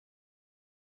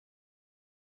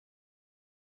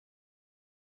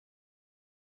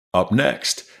Up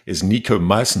next is Nico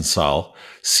Meisenzahl,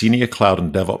 Senior Cloud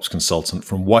and DevOps Consultant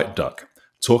from White Duck,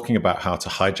 talking about how to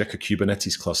hijack a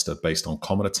Kubernetes cluster based on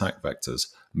common attack vectors,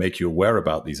 make you aware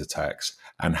about these attacks,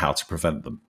 and how to prevent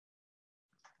them.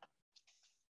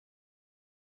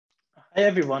 Hi,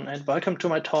 everyone, and welcome to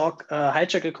my talk,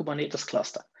 Hijack a Kubernetes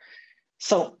Cluster.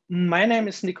 So my name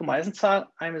is Nico Meisenzahl.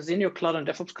 I'm a Senior Cloud and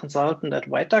DevOps Consultant at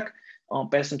White Duck,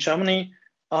 based in Germany.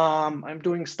 I'm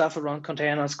doing stuff around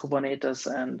containers, Kubernetes,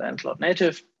 and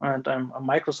Cloud-Native, and I'm a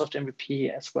Microsoft MVP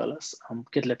as well as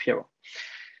GitLab Hero.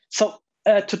 So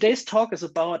today's talk is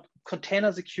about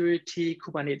container security,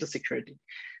 Kubernetes security,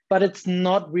 but it's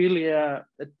not really a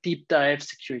deep dive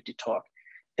security talk.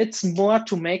 It's more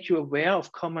to make you aware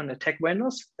of common attack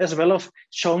vendors, as well as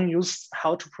showing you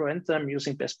how to prevent them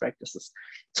using best practices.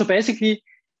 So basically,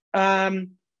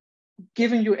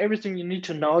 giving you everything you need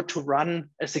to know to run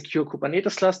a secure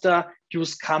Kubernetes cluster,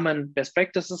 use common best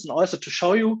practices, and also to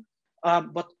show you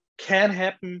what can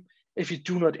happen if you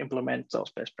do not implement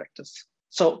those best practices.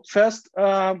 So first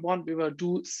one, we will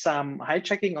do some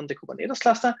hijacking on the Kubernetes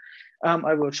cluster.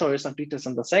 I will show you some details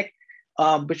in the sec.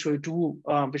 Which I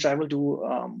will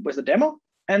do with a demo.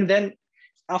 And then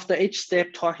after each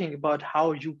step, talking about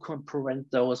how you can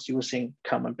prevent those using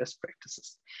common best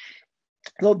practices.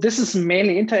 So this is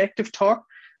mainly interactive talk.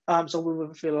 So we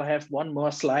will have one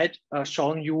more slide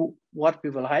showing you what we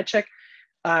will hijack.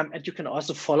 And you can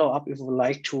also follow up if you would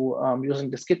like to using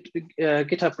this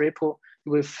GitHub repo.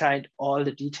 You will find all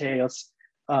the details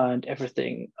and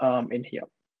everything in here.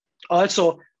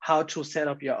 Also, how to set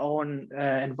up your own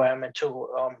environment to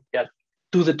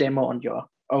do the demo on your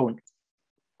own.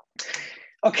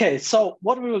 Okay, so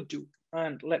what we will do,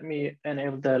 and let me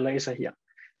enable the laser here.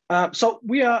 So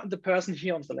we are the person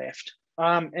here on the left,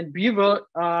 and we will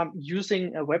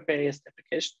using a web-based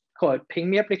application called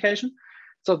PingMe application.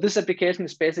 So this application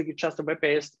is basically just a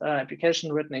web-based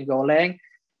application written in Golang,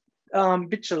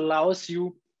 which allows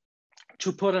you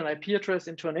to put an IP address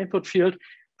into an input field,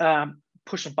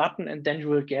 push a button, and then you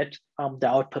will get the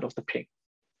output of the ping.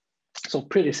 So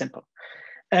pretty simple.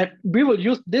 We will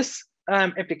use this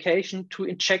application to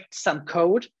inject some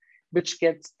code which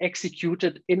gets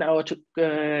executed in our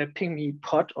PingMe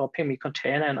pod or PingMe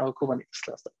container in our Kubernetes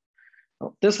cluster.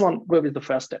 So this one will be the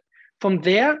first step. From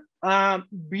there,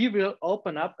 we will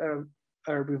open up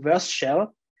a reverse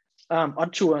shell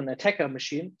onto an attacker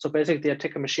machine. So basically, the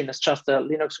attacker machine is just a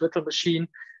Linux virtual machine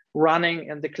running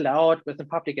in the cloud with a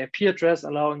public IP address,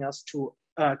 allowing us to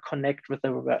connect with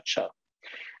the reverse shell.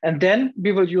 And then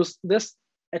we will use this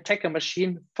attacker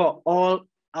machine for all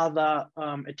other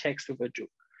attacks we will do.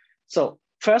 So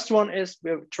first one is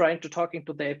we're trying to talk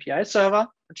into the API server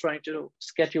and trying to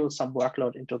schedule some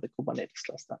workload into the Kubernetes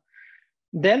cluster.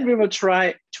 Then we will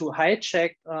try to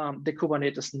hijack the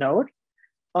Kubernetes node.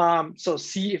 So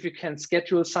see if you can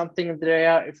schedule something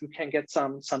there, if you can get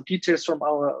some details from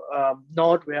our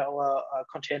node where our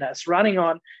container is running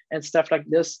on and stuff like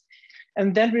this.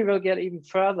 And then we will get even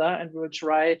further and we will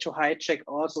try to hijack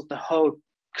also the whole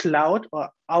cloud or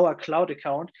our cloud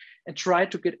account and try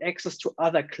to get access to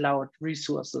other cloud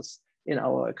resources in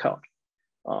our account.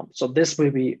 So this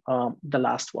will be the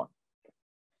last one.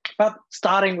 But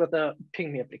starting with the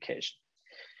PingMe application.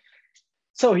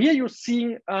 So here you're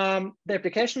seeing the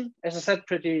application, as I said,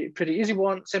 pretty easy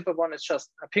one, simple one. It's just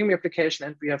a PingMe application,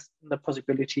 and we have the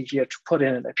possibility here to put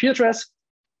in an IP address,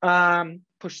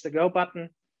 push the go button,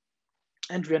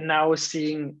 and we're now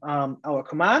seeing our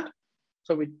command.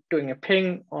 So we're doing a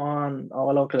ping on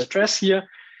our local address here,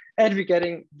 and we're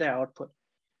getting the output.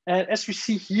 And as we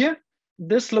see here,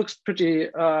 this looks pretty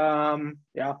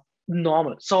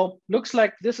normal. So looks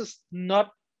like this is not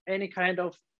any kind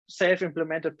of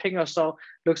self-implemented ping or so.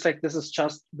 Looks like this is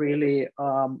just really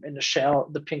in the shell,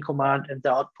 the ping command and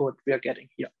the output we are getting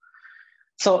here.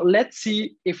 So let's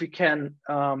see if we can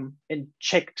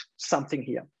inject something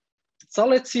here. So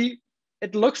let's see,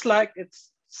 it looks like it's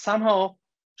somehow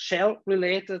shell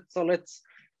related. So let's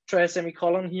try a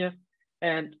semicolon here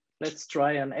and let's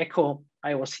try an echo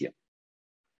I was here.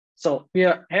 So we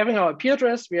are having our IP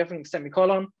address, we're having a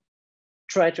semicolon,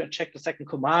 try to inject the second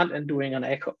command and doing an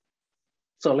echo.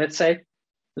 So let's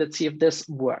see if this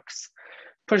works.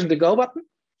 Pushing the go button.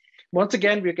 Once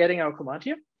again, we're getting our command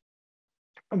here.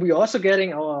 And we're also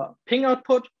getting our ping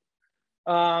output,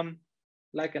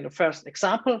 like in the first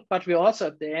example, but we also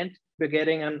at the end, we're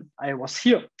getting an I was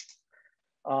here.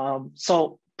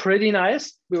 So pretty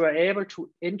nice. We were able to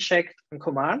inject a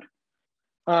command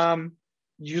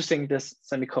using this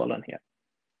semicolon here.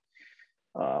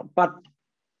 But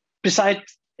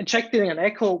besides injecting an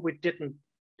echo, we did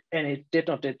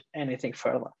not do anything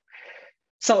further.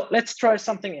 So let's try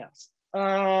something else.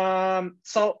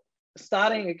 So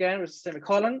starting again with a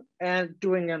semicolon and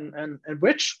doing a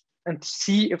which and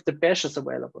see if the bash is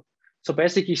available. So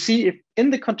basically see if in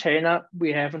the container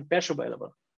we have a bash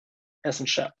available as in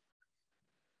shell.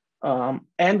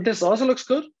 And this also looks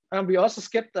good. We also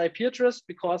skipped the IP address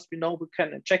because we know we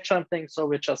can inject something. So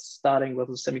we're just starting with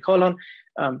a semicolon,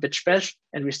 which bash,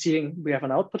 and we're seeing we have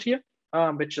an output here,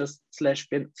 which is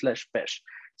 /bin/bash.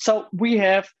 So we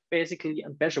have basically a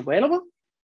bash available,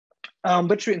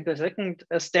 which we in the second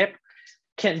step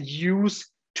can use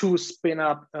to spin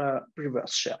up a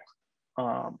reverse shell.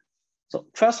 So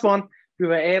first one, we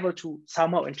were able to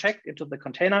somehow inject into the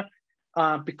container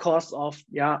because of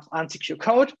unsecure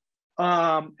code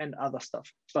and other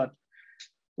stuff. But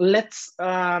let's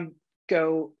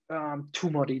go to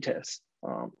more details.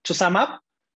 To sum up,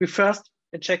 we first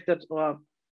injected or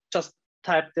just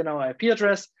typed in our IP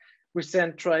address. We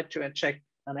then tried to inject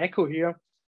an echo here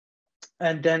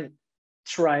and then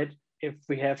tried if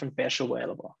we have a bash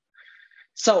available.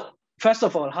 So first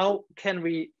of all, how can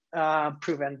we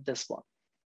prevent this one?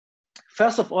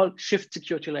 First of all, shift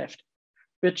security left.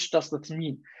 Which does that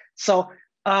mean? So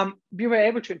we were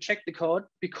able to inject the code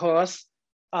because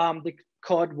the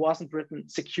code wasn't written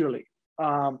securely.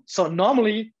 So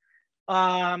normally,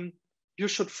 you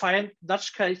should find that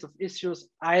kind of issues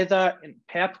either in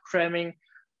pair programming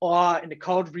or in the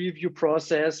code review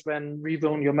process when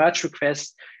reviewing your merge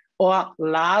request, or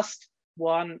last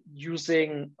one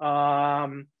using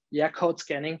code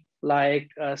scanning like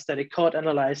static code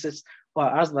analysis or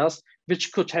others,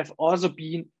 which could have also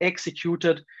been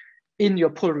executed in your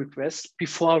pull request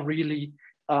before really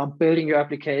building your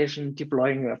application,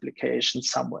 deploying your application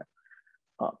somewhere.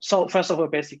 So first of all,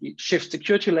 basically shift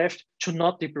security left to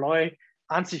not deploy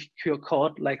unsecure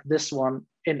code like this one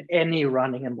in any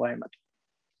running environment.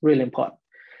 Really important.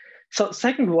 So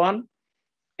second one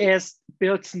is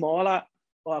build smaller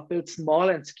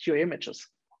and secure images.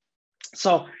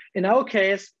 So in our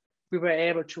case, we were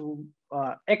able to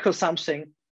echo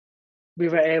something. We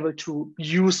were able to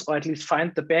use or at least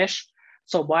find the bash.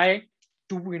 So why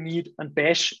do we need a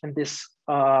bash in this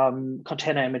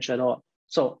container image at all?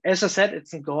 So as I said,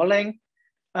 it's a Golang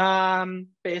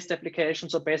based application.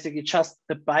 So basically just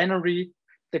the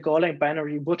Golang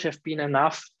binary would have been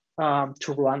enough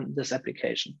to run this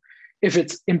application if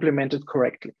it's implemented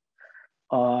correctly.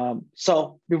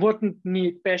 So we wouldn't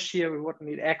need bash here, we wouldn't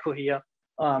need echo here.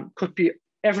 Could be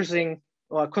everything,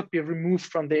 or could be removed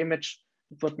from the image.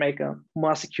 It would make a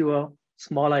more secure,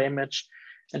 smaller image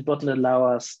and wouldn't allow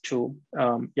us to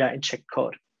inject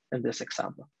code in this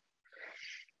example.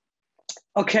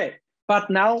 Okay, but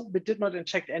now we did not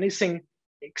inject anything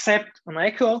except an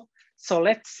echo. So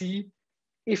let's see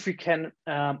if we can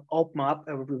open up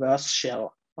a reverse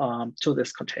shell to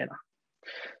this container.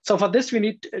 So for this, we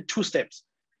need two steps.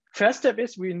 First step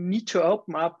is we need to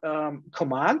open up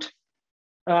command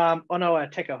on our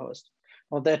attacker host.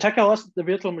 Well, the attacker host is the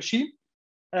virtual machine.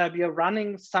 We are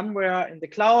running somewhere in the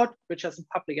cloud, which has a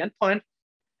public endpoint.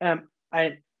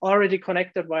 I already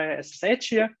connected via SSH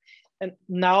here, and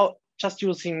now just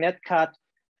using netcat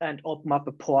and open up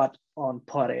a port on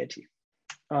port 80.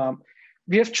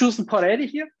 We have chosen port 80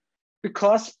 here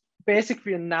because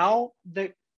basically now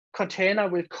the container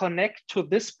will connect to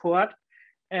this port,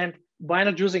 and why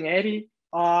not using 80?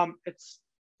 It's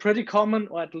pretty common,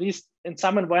 or at least in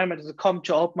some environments, it's common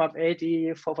to open up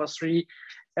 80, 443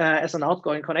 as an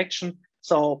outgoing connection.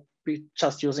 So we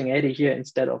just using 80 here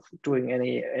instead of doing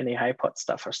any high port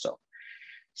stuff or so.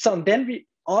 So then we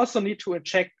also need to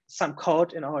inject some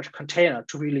code in our container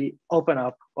to really open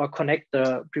up or connect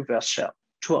the reverse shell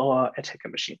to our attacker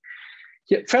machine.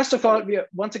 Here, first of all, we are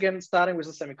once again starting with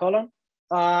a semicolon.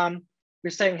 We're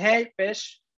saying, hey,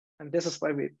 bash, and this is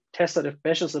why we tested if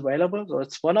bash is available. So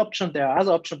it's one option. There are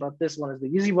other options, but this one is the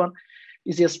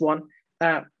easiest one.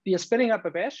 We are spinning up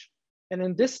a bash, and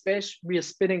in this bash, we are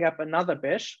spinning up another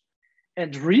bash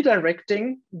and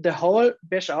redirecting the whole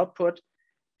bash output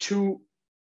to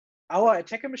our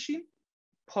attacker machine,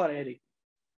 port 80.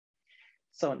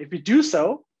 So if we do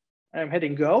so, I'm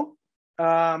hitting go.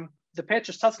 The page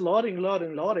is just loading. But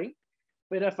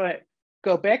if I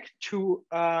go back to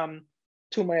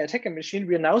my attacker machine,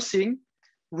 we are now seeing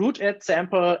root add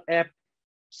sample app,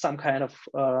 some kind of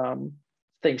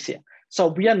things here. So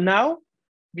we have now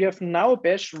a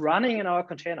bash running in our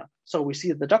container. So we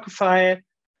see the Docker file,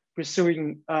 we're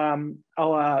seeing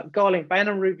our Golang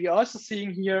binary. We're also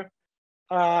seeing here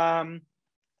our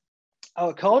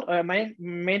code, our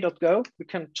main.go. We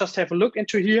can just have a look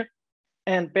into here.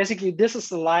 And basically this is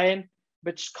the line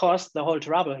which caused the whole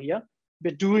trouble here.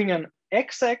 We're doing an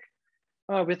exec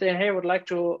with the, hey, I would like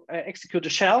to execute a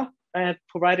shell. and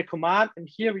provide a command. And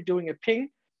here we're doing a ping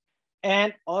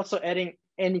and also adding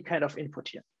any kind of input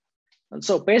here. And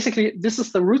so basically, this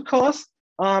is the root cause.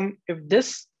 If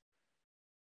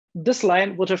this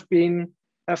line would have been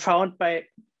found by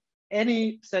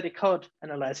any static code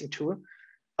analyzing tool,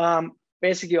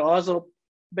 basically also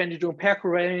when you're doing pair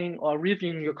correlating or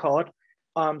reviewing your code,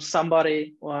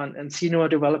 somebody or a senior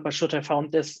developer should have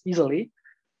found this easily.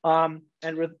 And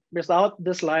without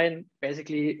this line,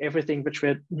 basically everything which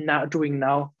we're now doing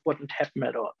now wouldn't happen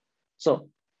at all. So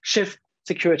shift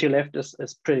security left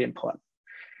is pretty important.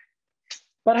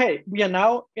 But hey, we are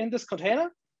now in this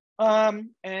container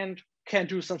and can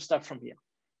do some stuff from here.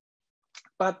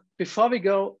 But before we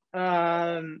go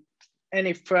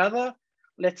any further,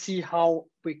 let's see how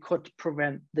we could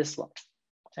prevent this one.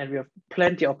 And we have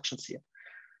plenty of options here.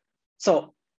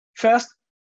 So first,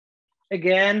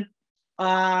 again,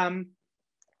 run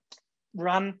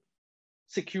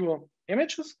secure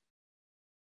images.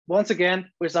 Once again,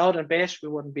 without a bash, we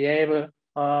wouldn't be able,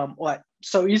 or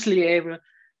so easily able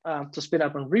to spin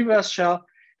up a reverse shell.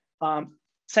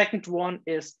 Second one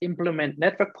is implement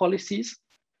network policies.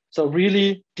 So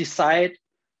really decide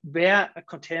where a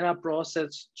container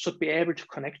process should be able to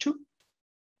connect to.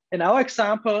 In our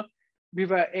example, we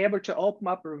were able to open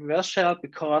up a reverse shell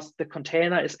because the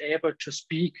container is able to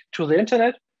speak to the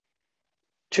internet,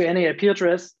 to any IP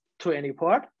address, to any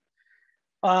port.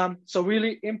 So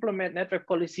really implement network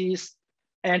policies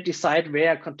and decide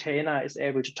where a container is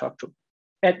able to talk to.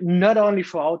 And not only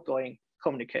for outgoing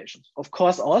communications, of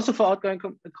course, also for outgoing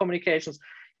communications,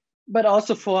 but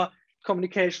also for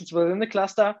communications within the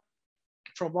cluster,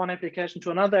 from one application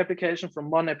to another application, from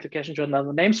one application to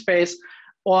another namespace,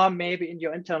 or maybe in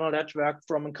your internal network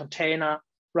from a container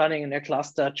running in a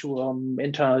cluster to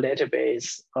internal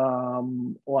database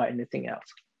or anything else.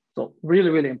 So really,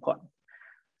 really important.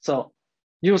 So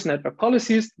use network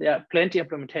policies. There are plenty of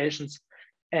implementations,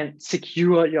 and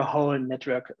secure your whole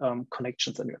network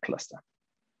connections in your cluster.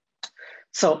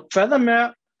 So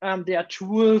furthermore, there are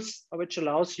tools which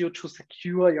allows you to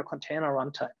secure your container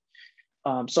runtime.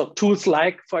 So tools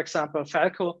like, for example,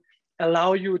 Falco,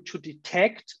 allow you to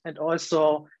detect and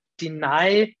also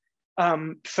deny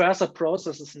further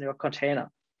processes in your container.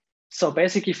 So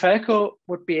basically, Falco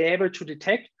would be able to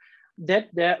detect that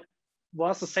there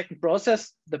was a second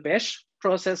process, the bash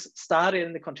process started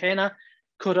in the container,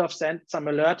 could have sent some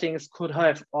alertings, could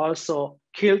have also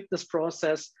killed this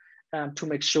process to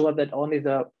make sure that only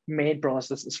the main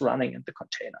process is running in the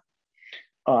container.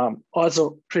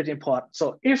 Also pretty important.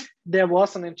 So if there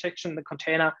was an injection in the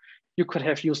container, you could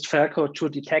have used Falco to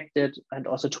detect it and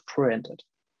also to prevent it.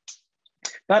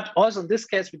 But also in this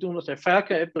case, we do not have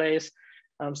Falco in place.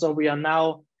 So we are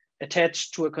now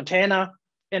attached to a container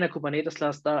in a Kubernetes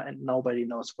cluster and nobody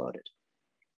knows about it.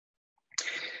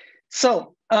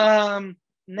 So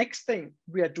next thing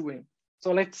we are doing.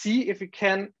 So let's see if we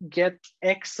can get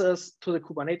access to the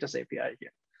Kubernetes API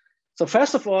here. So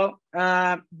first of all,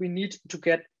 we need to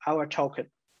get our token.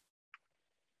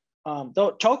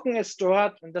 The token is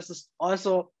stored, and this is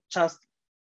also just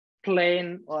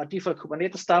plain or default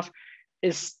Kubernetes stuff,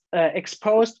 is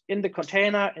exposed in the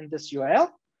container in this URL.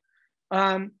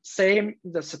 Same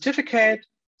the certificate.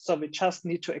 So we just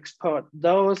need to export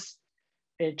those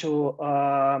into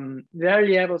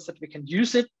variables that we can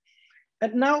use it.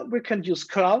 And now we can use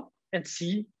curl and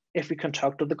see if we can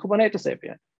talk to the Kubernetes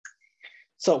API.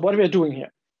 So what we're doing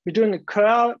here, we're doing a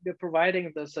curl, we're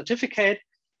providing the certificate,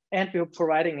 and we're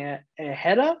providing a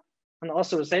header, an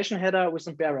authorization header with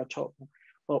a bearer token.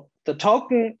 So the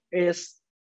token is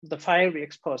the file we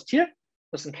exposed here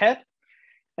with a cat.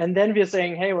 And then we're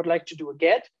saying, hey, I would like to do a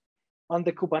get on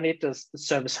the Kubernetes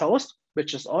service host,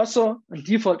 which is also a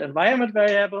default environment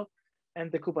variable,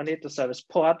 and the Kubernetes service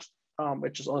port,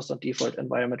 which is also a default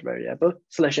environment variable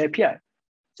 /API.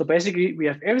 So basically, we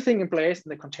have everything in place in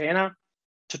the container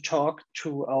to talk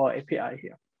to our API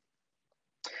here.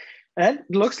 And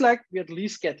it looks like we at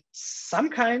least get some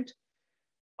kind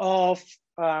of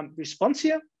response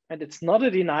here, and it's not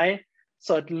a deny.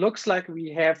 So it looks like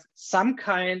we have some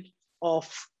kind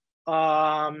of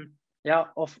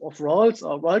roles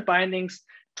or role bindings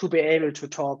to be able to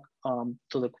talk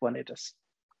to the Kubernetes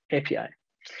API.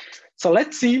 So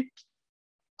let's see,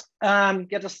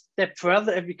 get a step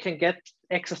further if we can get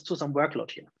access to some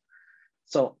workload here.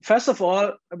 So first of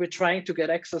all, we're trying to get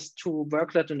access to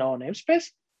workload in our namespace.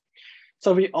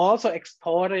 So we're also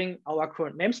exporting our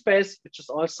current namespace, which is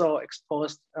also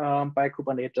exposed by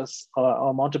Kubernetes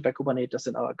or mounted by Kubernetes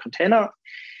in our container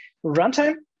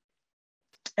runtime,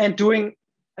 and doing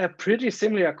a pretty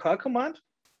similar curl command.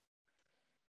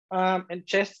 and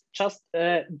just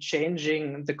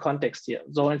changing the context here.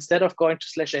 So instead of going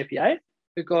to /API,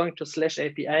 we're going to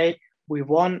 /API. We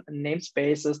want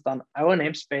namespaces, then our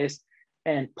namespace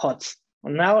and pods.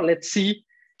 And now let's see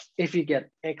if we get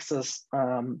access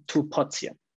to pods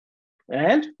here.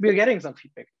 And we're getting some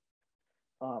feedback.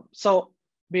 So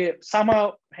we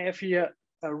somehow have here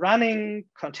a running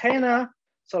container.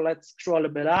 So let's scroll a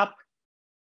bit up,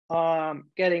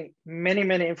 getting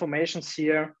many informations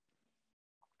here.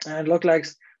 And look like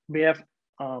we have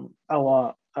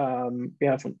we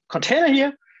have a container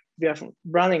here. We have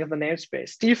running the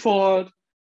namespace default,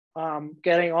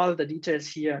 getting all the details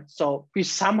here. So we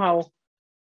somehow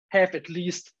have at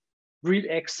least read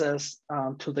access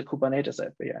to the Kubernetes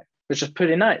API, which is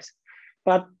pretty nice.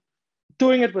 But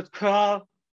doing it with curl,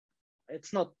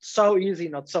 it's not so easy,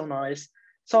 not so nice.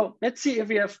 So let's see if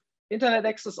we have internet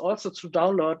access also to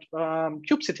download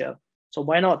kubectl. So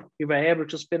why not? We were able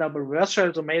to spin up a reverse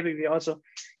shell, so maybe we also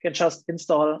can just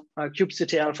install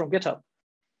kubectl from GitHub.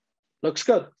 Looks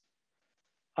good.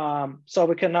 So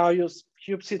we can now use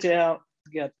kubectl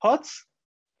to get pods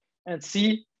and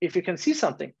see if we can see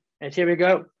something. And here we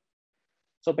go.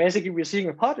 So basically we're seeing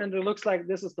a pod and it looks like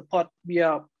this is the pod we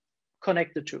are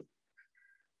connected to.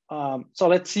 So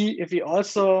let's see if we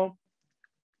also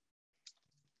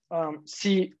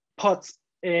see pods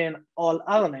in all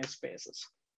other namespaces.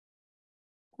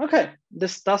 Okay,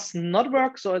 this does not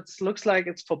work. So it looks like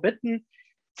it's forbidden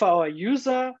for our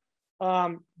user.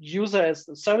 User is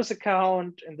the service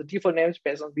account in the default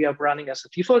namespace, and we are running as a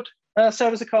default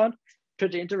service account.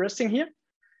 Pretty interesting here.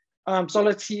 So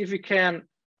let's see if we can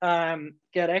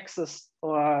get access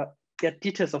or get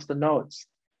details of the nodes.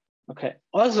 Okay,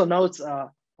 also nodes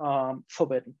are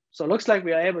forbidden. So it looks like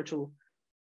we are able to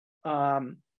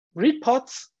read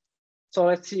pods. So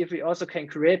let's see if we also can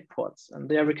create pods. And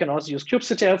there we can also use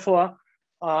kubectl for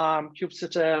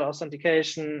kubectl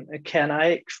authentication. Can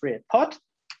I create pod?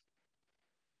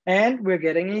 And we're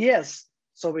getting a yes.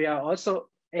 So we are also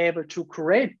able to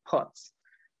create pods.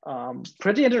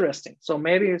 Pretty interesting. So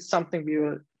maybe it's something we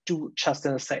will do just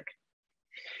in a sec.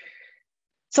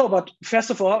 So, but first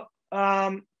of all,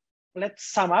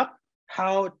 let's sum up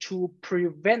how to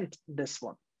prevent this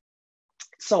one.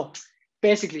 So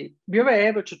basically, we were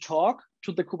able to talk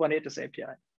to the Kubernetes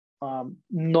API.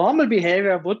 Normal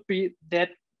behavior would be that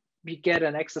we get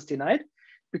an access denied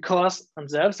because a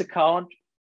service account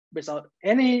without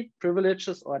any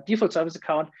privileges or default service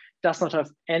account does not have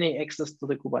any access to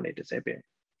the Kubernetes API.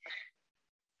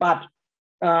 But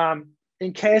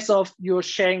in case of you're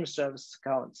sharing service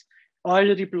accounts, or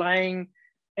you're deploying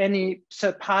any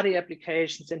third-party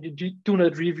applications and you do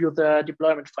not review the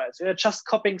deployment files, you're just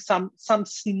copying some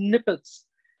snippets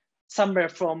somewhere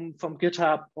from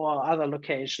GitHub or other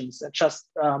locations and just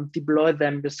deploy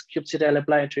them with kubectl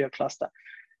applied to your cluster.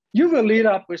 You will lead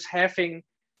up with having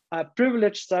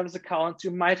privileged service accounts.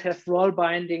 You might have role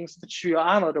bindings which you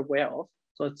are not aware of.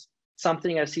 So it's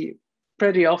something I see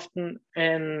pretty often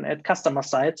at customer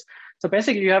sites. So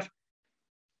basically you have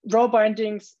role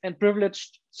bindings and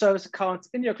privileged service accounts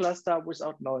in your cluster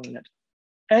without knowing it.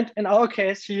 And in our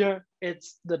case here,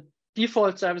 it's the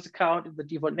default service account in the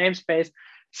default namespace.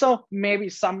 So maybe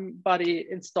somebody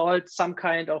installed some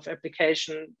kind of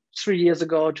application 3 years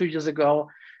ago, 2 years ago.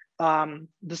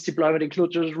 This deployment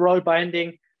includes role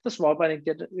binding. This role binding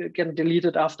get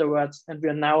deleted afterwards. And we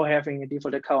are now having a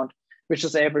default account, which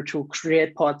is able to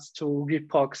create pods, to read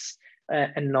POCs,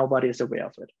 and nobody is aware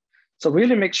of it. So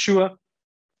really make sure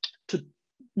to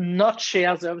not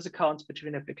share service accounts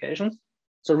between applications.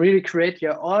 So really create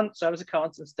your own service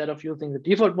accounts instead of using the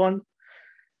default one.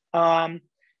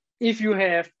 If you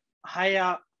have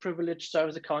higher privileged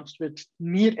service accounts which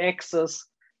need access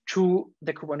to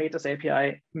the Kubernetes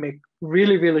API, make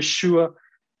really sure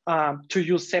to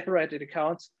use separated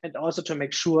accounts, and also to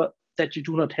make sure that you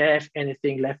do not have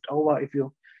anything left over if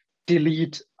you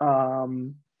delete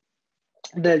the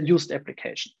used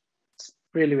application. It's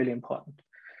really important.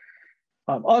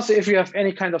 Also, if you have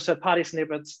any kind of third-party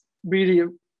snippets, really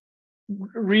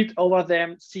read over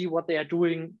them, see what they are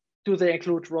doing. Do they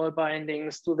include role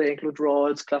bindings? Do they include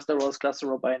roles, cluster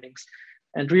role bindings?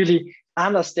 And really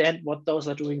understand what those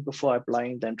are doing before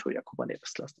applying them to your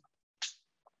Kubernetes cluster.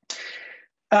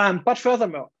 But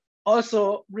furthermore,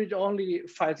 also read-only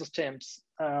file systems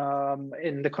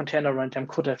in the container runtime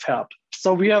could have helped.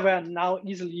 So we are now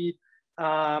easily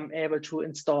able to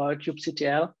install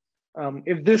kubectl.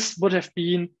 If this would have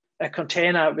been a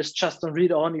container with just a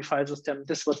read-only file system,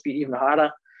 this would be even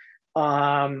harder.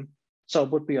 So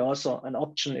it would be also an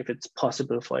option if it's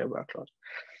possible for your workload.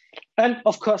 And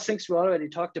of course, things we already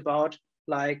talked about,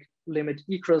 like limit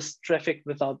egress traffic.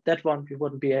 Without that one, we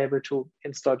wouldn't be able to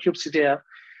install kubectl,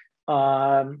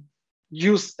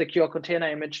 use secure container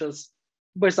images.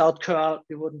 Without curl,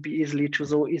 we wouldn't be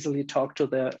so easily talk to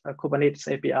the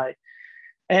Kubernetes API.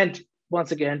 And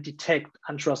once again, detect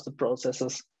untrusted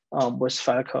processes with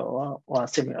Falco or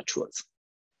similar tools.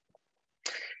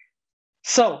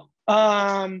 So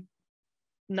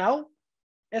now,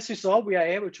 as you saw, we are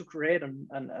able to create a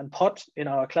pod in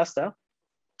our cluster.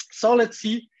 So let's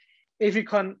see if we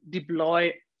can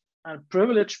deploy a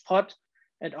privileged pod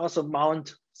and also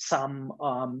mount some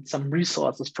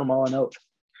resources from our node.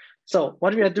 So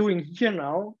what we are doing here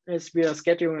now is we are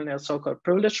scheduling a so-called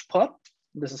privileged pod.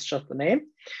 This is just the name.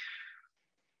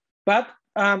 But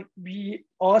we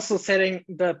also setting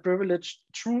the privileged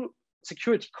true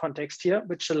security context here,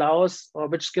 which allows or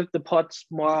which gives the pods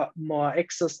more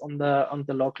access on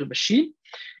the local machine.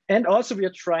 And also we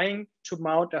are trying to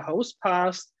mount a host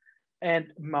path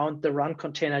and mount the run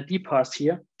container D path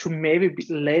here to maybe be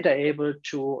later able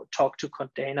to talk to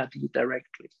container D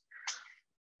directly.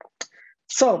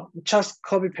 So just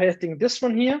copy pasting this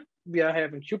one here. We are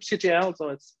having kubectl, so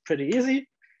it's pretty easy.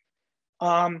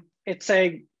 It's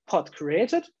a pod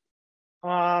created.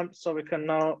 So we can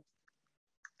now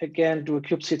again do a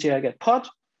kubectl get pod.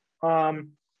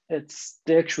 It's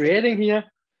still creating here,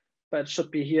 but it should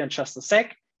be here in just a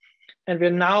sec. And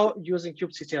we're now using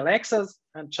kubectl access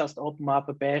and just open up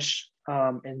a bash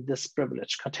in this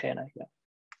privileged container here.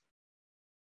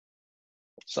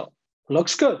 So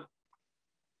looks good.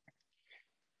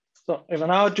 So if we're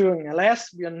now doing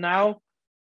ls, we are now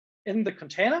in the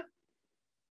container,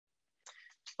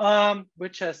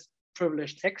 which has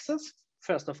privileged access,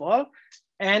 first of all,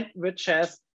 and which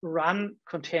has run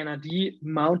container D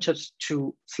mounted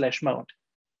to /mount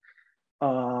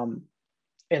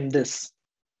in this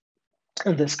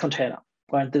container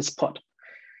or in this pod.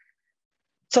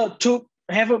 So to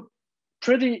have a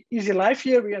pretty easy life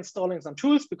here, we're installing some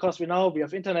tools because we know we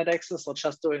have internet access, so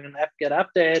just doing an apt-get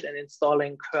update and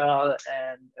installing curl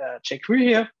and jQuery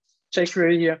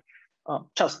here.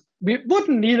 Just we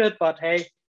wouldn't need it, but hey,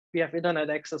 we have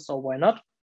internet access, so why not?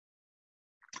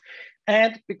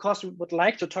 And because we would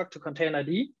like to talk to container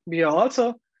D, we are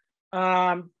also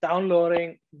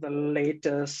downloading the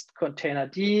latest container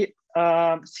D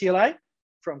CLI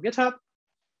from GitHub.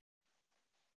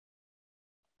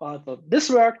 Although this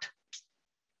worked.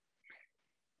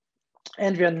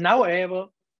 And we are now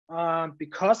able,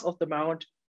 because of the mount,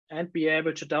 and be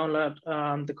able to download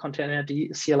the container D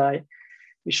CLI,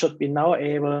 we should be now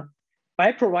able,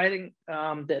 by providing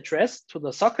the address to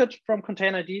the socket from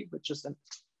container D, which is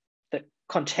the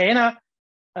container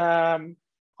on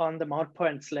the mount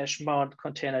point /mount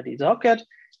container D socket.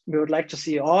 We would like to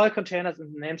see all containers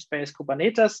in the namespace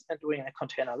Kubernetes and doing a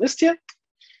container list here.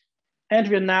 And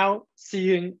we're now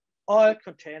seeing all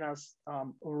containers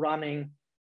running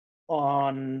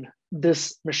on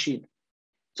this machine.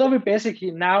 So we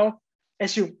basically now,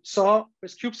 as you saw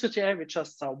with kubectl, we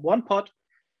just saw one pod.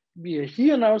 We are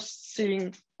here now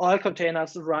seeing all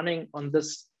containers running on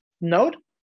this node,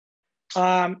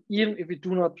 even if we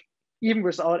do not, even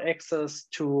without access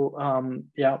to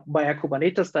via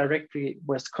Kubernetes directly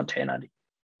with containerd.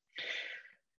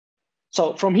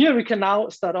 So from here, we can now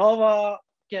start over,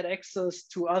 get access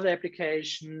to other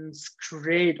applications,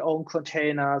 create own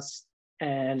containers,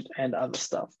 and other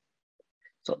stuff.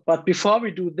 So, but before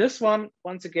we do this one,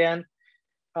 once again,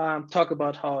 talk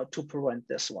about how to prevent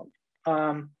this one.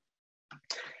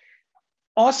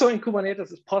 Also in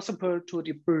Kubernetes, it's possible to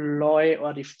deploy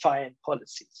or define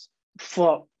policies.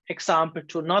 For example,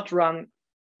 to not run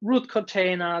root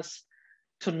containers,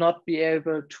 to not be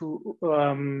able to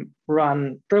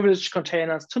run privileged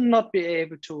containers, to not be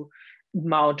able to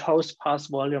mount host path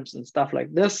volumes and stuff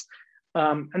like this.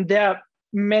 And there are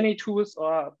many tools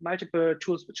or multiple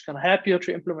tools which can help you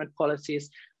to implement policies.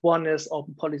 One is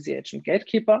Open Policy Agent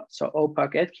Gatekeeper, so OPA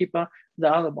Gatekeeper. The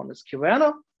other one is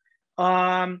Kyverno.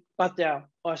 But there are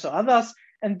also others,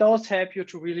 and those help you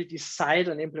to really decide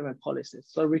and implement policies.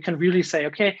 So we can really say,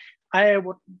 okay, I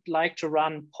would like to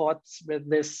run pods with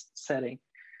this setting.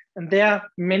 And there are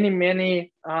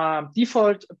many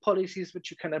default policies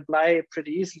which you can apply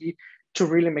pretty easily to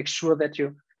really make sure that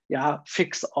you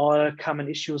fix all common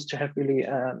issues to have really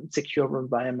secure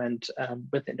environment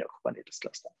within your Kubernetes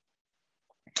cluster.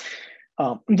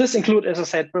 This includes, as I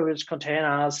said, privileged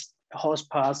containers, host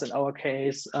paths in our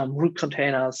case, root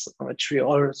containers, which we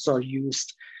also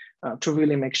used to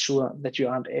really make sure that you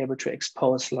aren't able to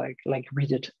expose like we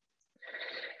did.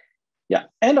 Yeah,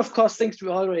 and of course, things we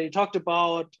already talked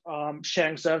about,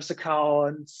 sharing service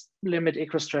accounts, limit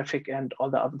egress traffic, and all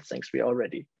the other things we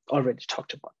already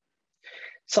talked about.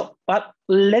 So, but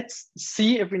let's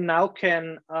see if we now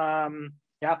can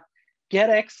get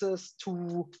access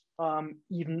to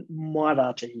even more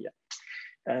data here.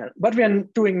 What we are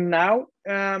doing now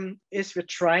is we're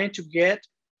trying to get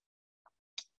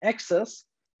access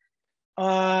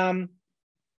to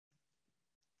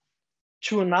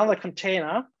another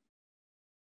container,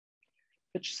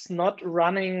 which is not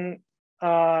running.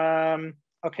 Okay,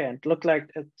 it looked like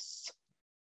it's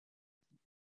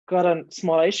got a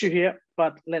small issue here,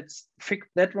 but let's fix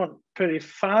that one pretty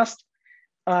fast.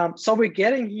 So we're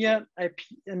getting here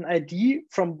an ID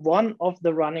from one of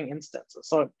the running instances.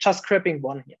 So just grabbing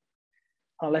one here.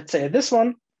 Let's say this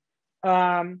one.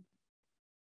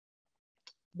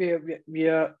 We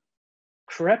are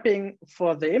grabbing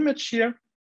for the image here,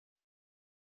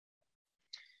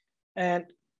 and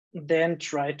then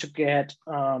try to get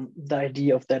the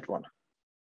ID of that one.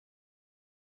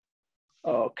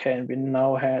 Okay, and we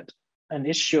now had an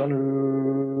issue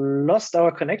and lost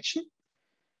our connection.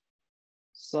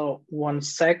 So 1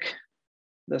 sec.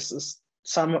 This is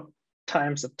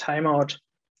sometimes a timeout.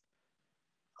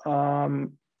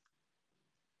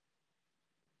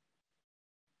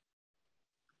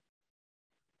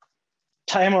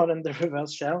 Timeout in the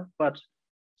reverse shell, but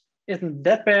isn't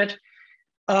that bad.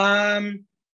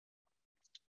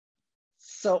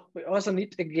 So we also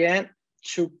need again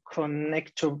to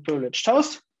connect to privileged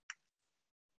host.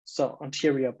 So, and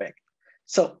here we are back.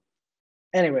 So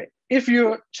anyway, if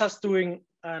you're just doing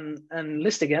an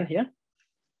list again here,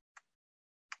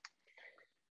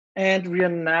 and we are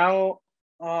now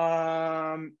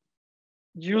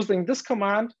using this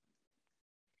command,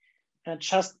 and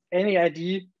just any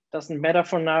ID, doesn't matter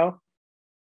for now.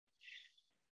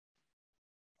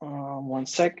 1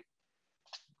 sec.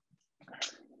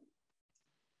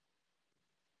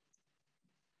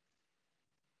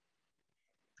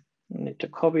 Need to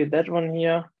copy that one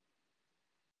here.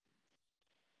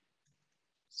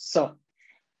 So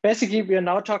basically, we are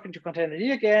now talking to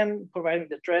containerd again, providing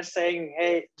the address, saying,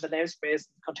 hey, the namespace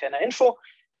container info,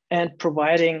 and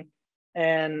providing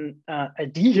an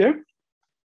ID here.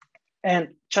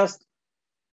 And just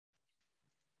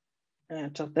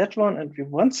that one. And we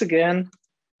once again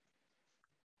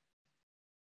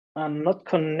are not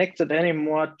connected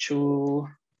anymore to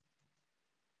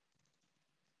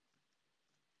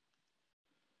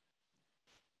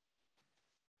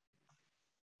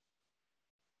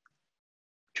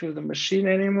the machine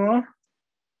anymore.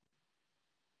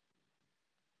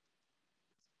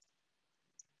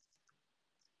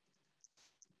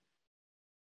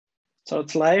 So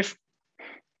it's live,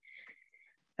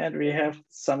 and we have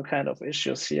some kind of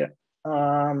issues here.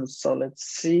 So let's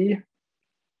see.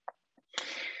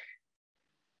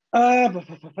 And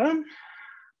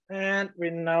we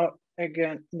now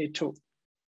again need to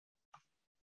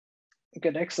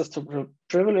get access to the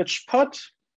privileged pod,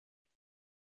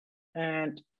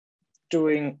 and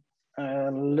doing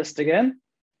a list again.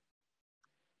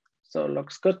 So it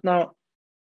looks good now.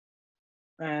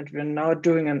 And we're now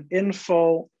doing an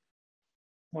info,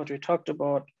 what we talked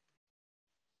about.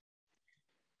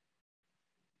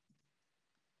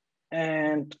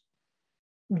 And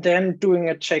then doing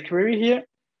a jQuery here.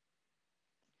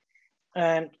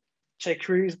 And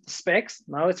jQuery specs,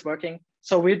 now it's working.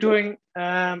 So we're doing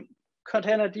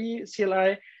containerd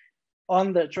CLI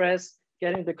on the address,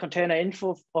 getting the container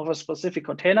info of a specific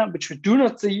container, which we do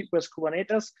not see with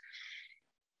Kubernetes,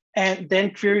 and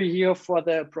then query here for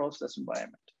the process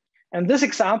environment. And this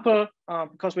example,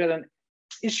 because we had an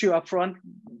issue up front,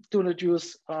 do not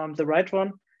use the right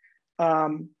one.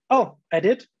 Oh, I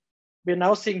did. We're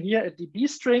now seeing here a DB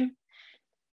string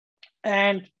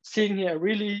and seeing here a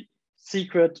really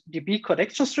secret DB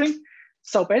connection string.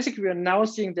 So basically, we are now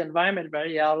seeing the environment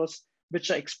variables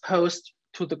which are exposed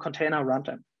to the container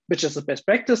runtime, which is the best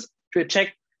practice to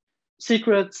check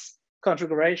secrets,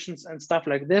 configurations, and stuff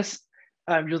like this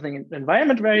using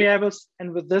environment variables.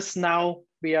 And with this now,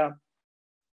 we are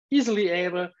easily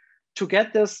able to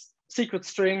get this secret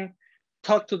string,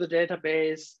 talk to the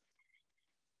database,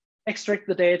 extract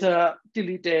the data,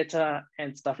 delete data,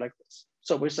 and stuff like this.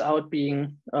 So without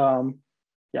being,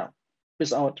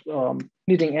 without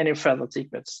needing any further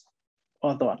secrets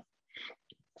or so on.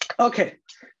 Okay.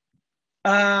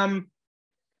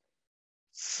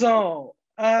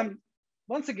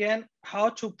 Once again, how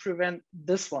to prevent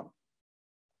this one?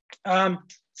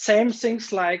 Same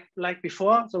things like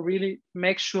before. So really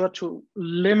make sure to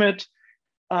limit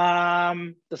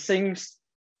the things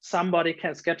somebody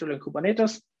can schedule in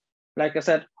Kubernetes. Like I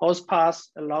said, host path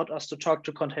allowed us to talk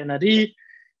to containerd.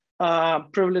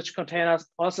 Privileged containers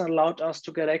also allowed us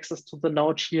to get access to the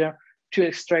node here to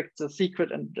extract the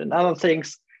secret and other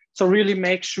things. So really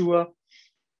make sure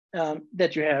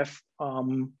that you have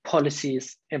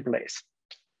policies in place.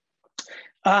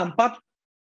 But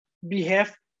we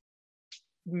have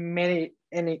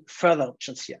any further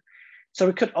options here. So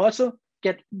we could also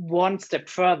get one step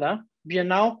further. We are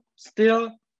now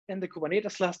still in the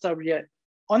Kubernetes cluster. We are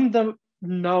on the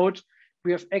node.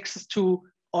 We have access to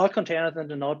all containers in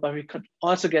the node, but we could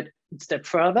also get a step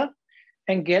further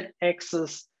and get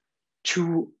access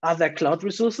to other cloud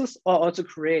resources or also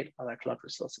create other cloud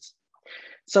resources.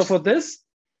 So for this,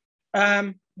 we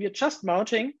are just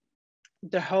mounting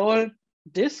the whole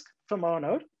disk from our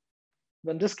node.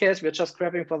 In this case, we're just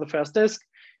grabbing for the first disk,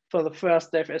 for the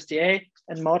first dev SDA,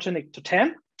 and mounting it to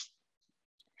 10.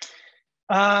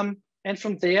 And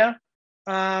from there,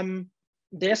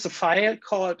 there's a file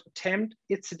called attempt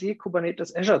etcd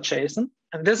Kubernetes Azure JSON.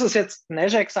 And this is jetzt an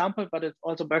Azure example, but it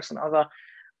also works on other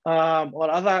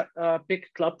or other big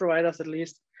cloud providers at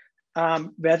least,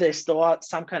 where they store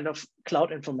some kind of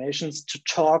cloud informations to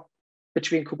talk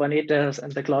between Kubernetes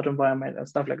and the cloud environment and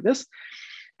stuff like this.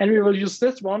 And we will use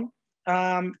this one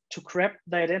to grab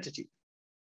the identity,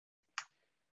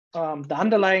 the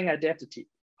underlying identity.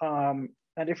 And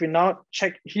if we now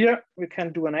check here, we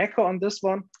can do an echo on this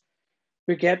one.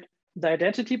 We get the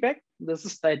identity back. This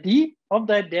is the ID of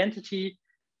the identity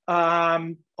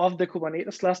of the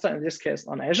Kubernetes cluster, in this case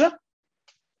on Azure.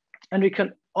 And we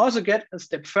can also get a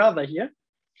step further here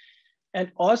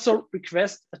and also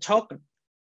request a token.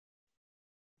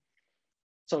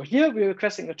 So here we're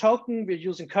requesting a token. We're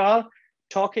using curl,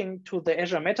 talking to the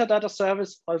Azure metadata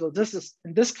service. Although this is,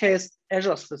 in this case,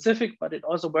 Azure specific, but it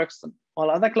also works on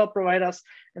all other cloud providers,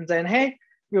 and saying, hey,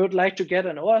 we would like to get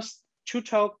an OS2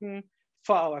 token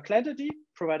for our client ID,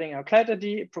 providing our client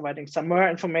ID, providing some more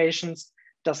information,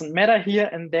 doesn't matter here,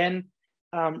 and then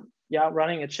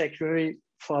running a check query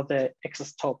for the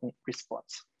access token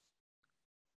response.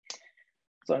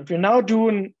 So if we now do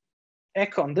an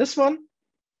echo on this one,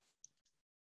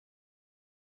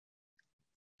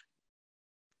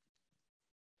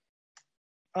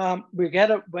 we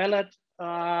get a valid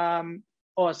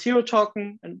OS0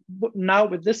 token, and now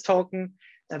with this token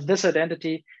and this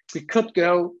identity, we could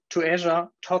go to Azure,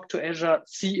 talk to Azure,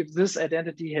 see if this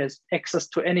identity has access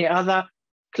to any other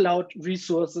cloud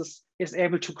resources, is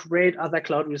able to create other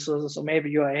cloud resources, or maybe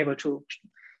you are able to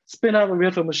spin up a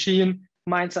virtual machine,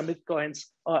 mine some Bitcoins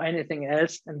or anything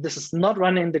else. And this is not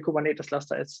running in the Kubernetes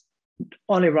cluster. It's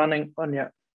only running on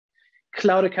your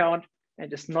cloud account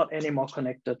and is not anymore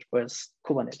connected with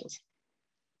Kubernetes.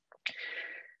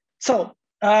 So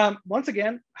once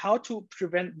again, how to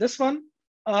prevent this one?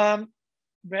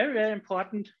 Very, very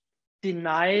important,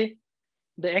 deny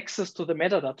the access to the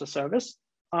metadata service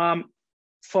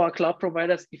for cloud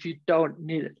providers if you don't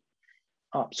need it.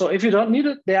 So if you don't need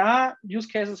it, there are use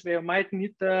cases where you might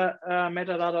need the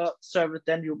metadata service,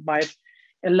 then you might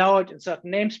allow it in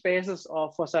certain namespaces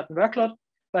or for certain workload,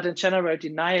 but in general,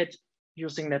 deny it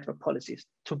using network policies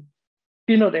to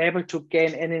be not able to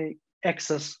gain any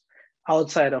access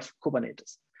outside of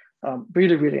Kubernetes.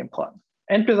 Really, really important.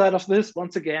 And beside of this,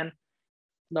 once again,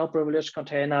 no privileged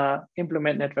container,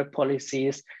 implement network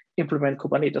policies, implement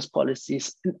Kubernetes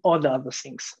policies, and all the other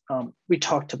things we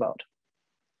talked about.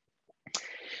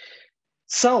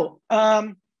 So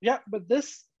with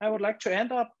this, I would like to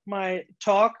end up my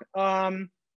talk.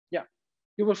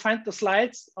 You will find the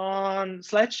slides on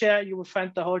SlideShare. You will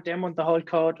find the whole demo and the whole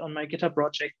code on my GitHub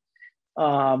project.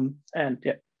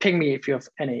 Ping me if you have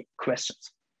any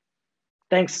questions.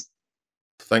 Thanks.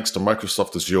 Thanks to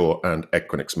Microsoft Azure and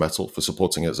Equinix Metal for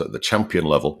supporting us at the champion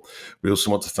level. We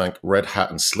also want to thank Red Hat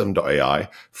and Slim.ai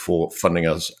for funding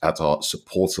us at our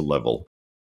supporter level.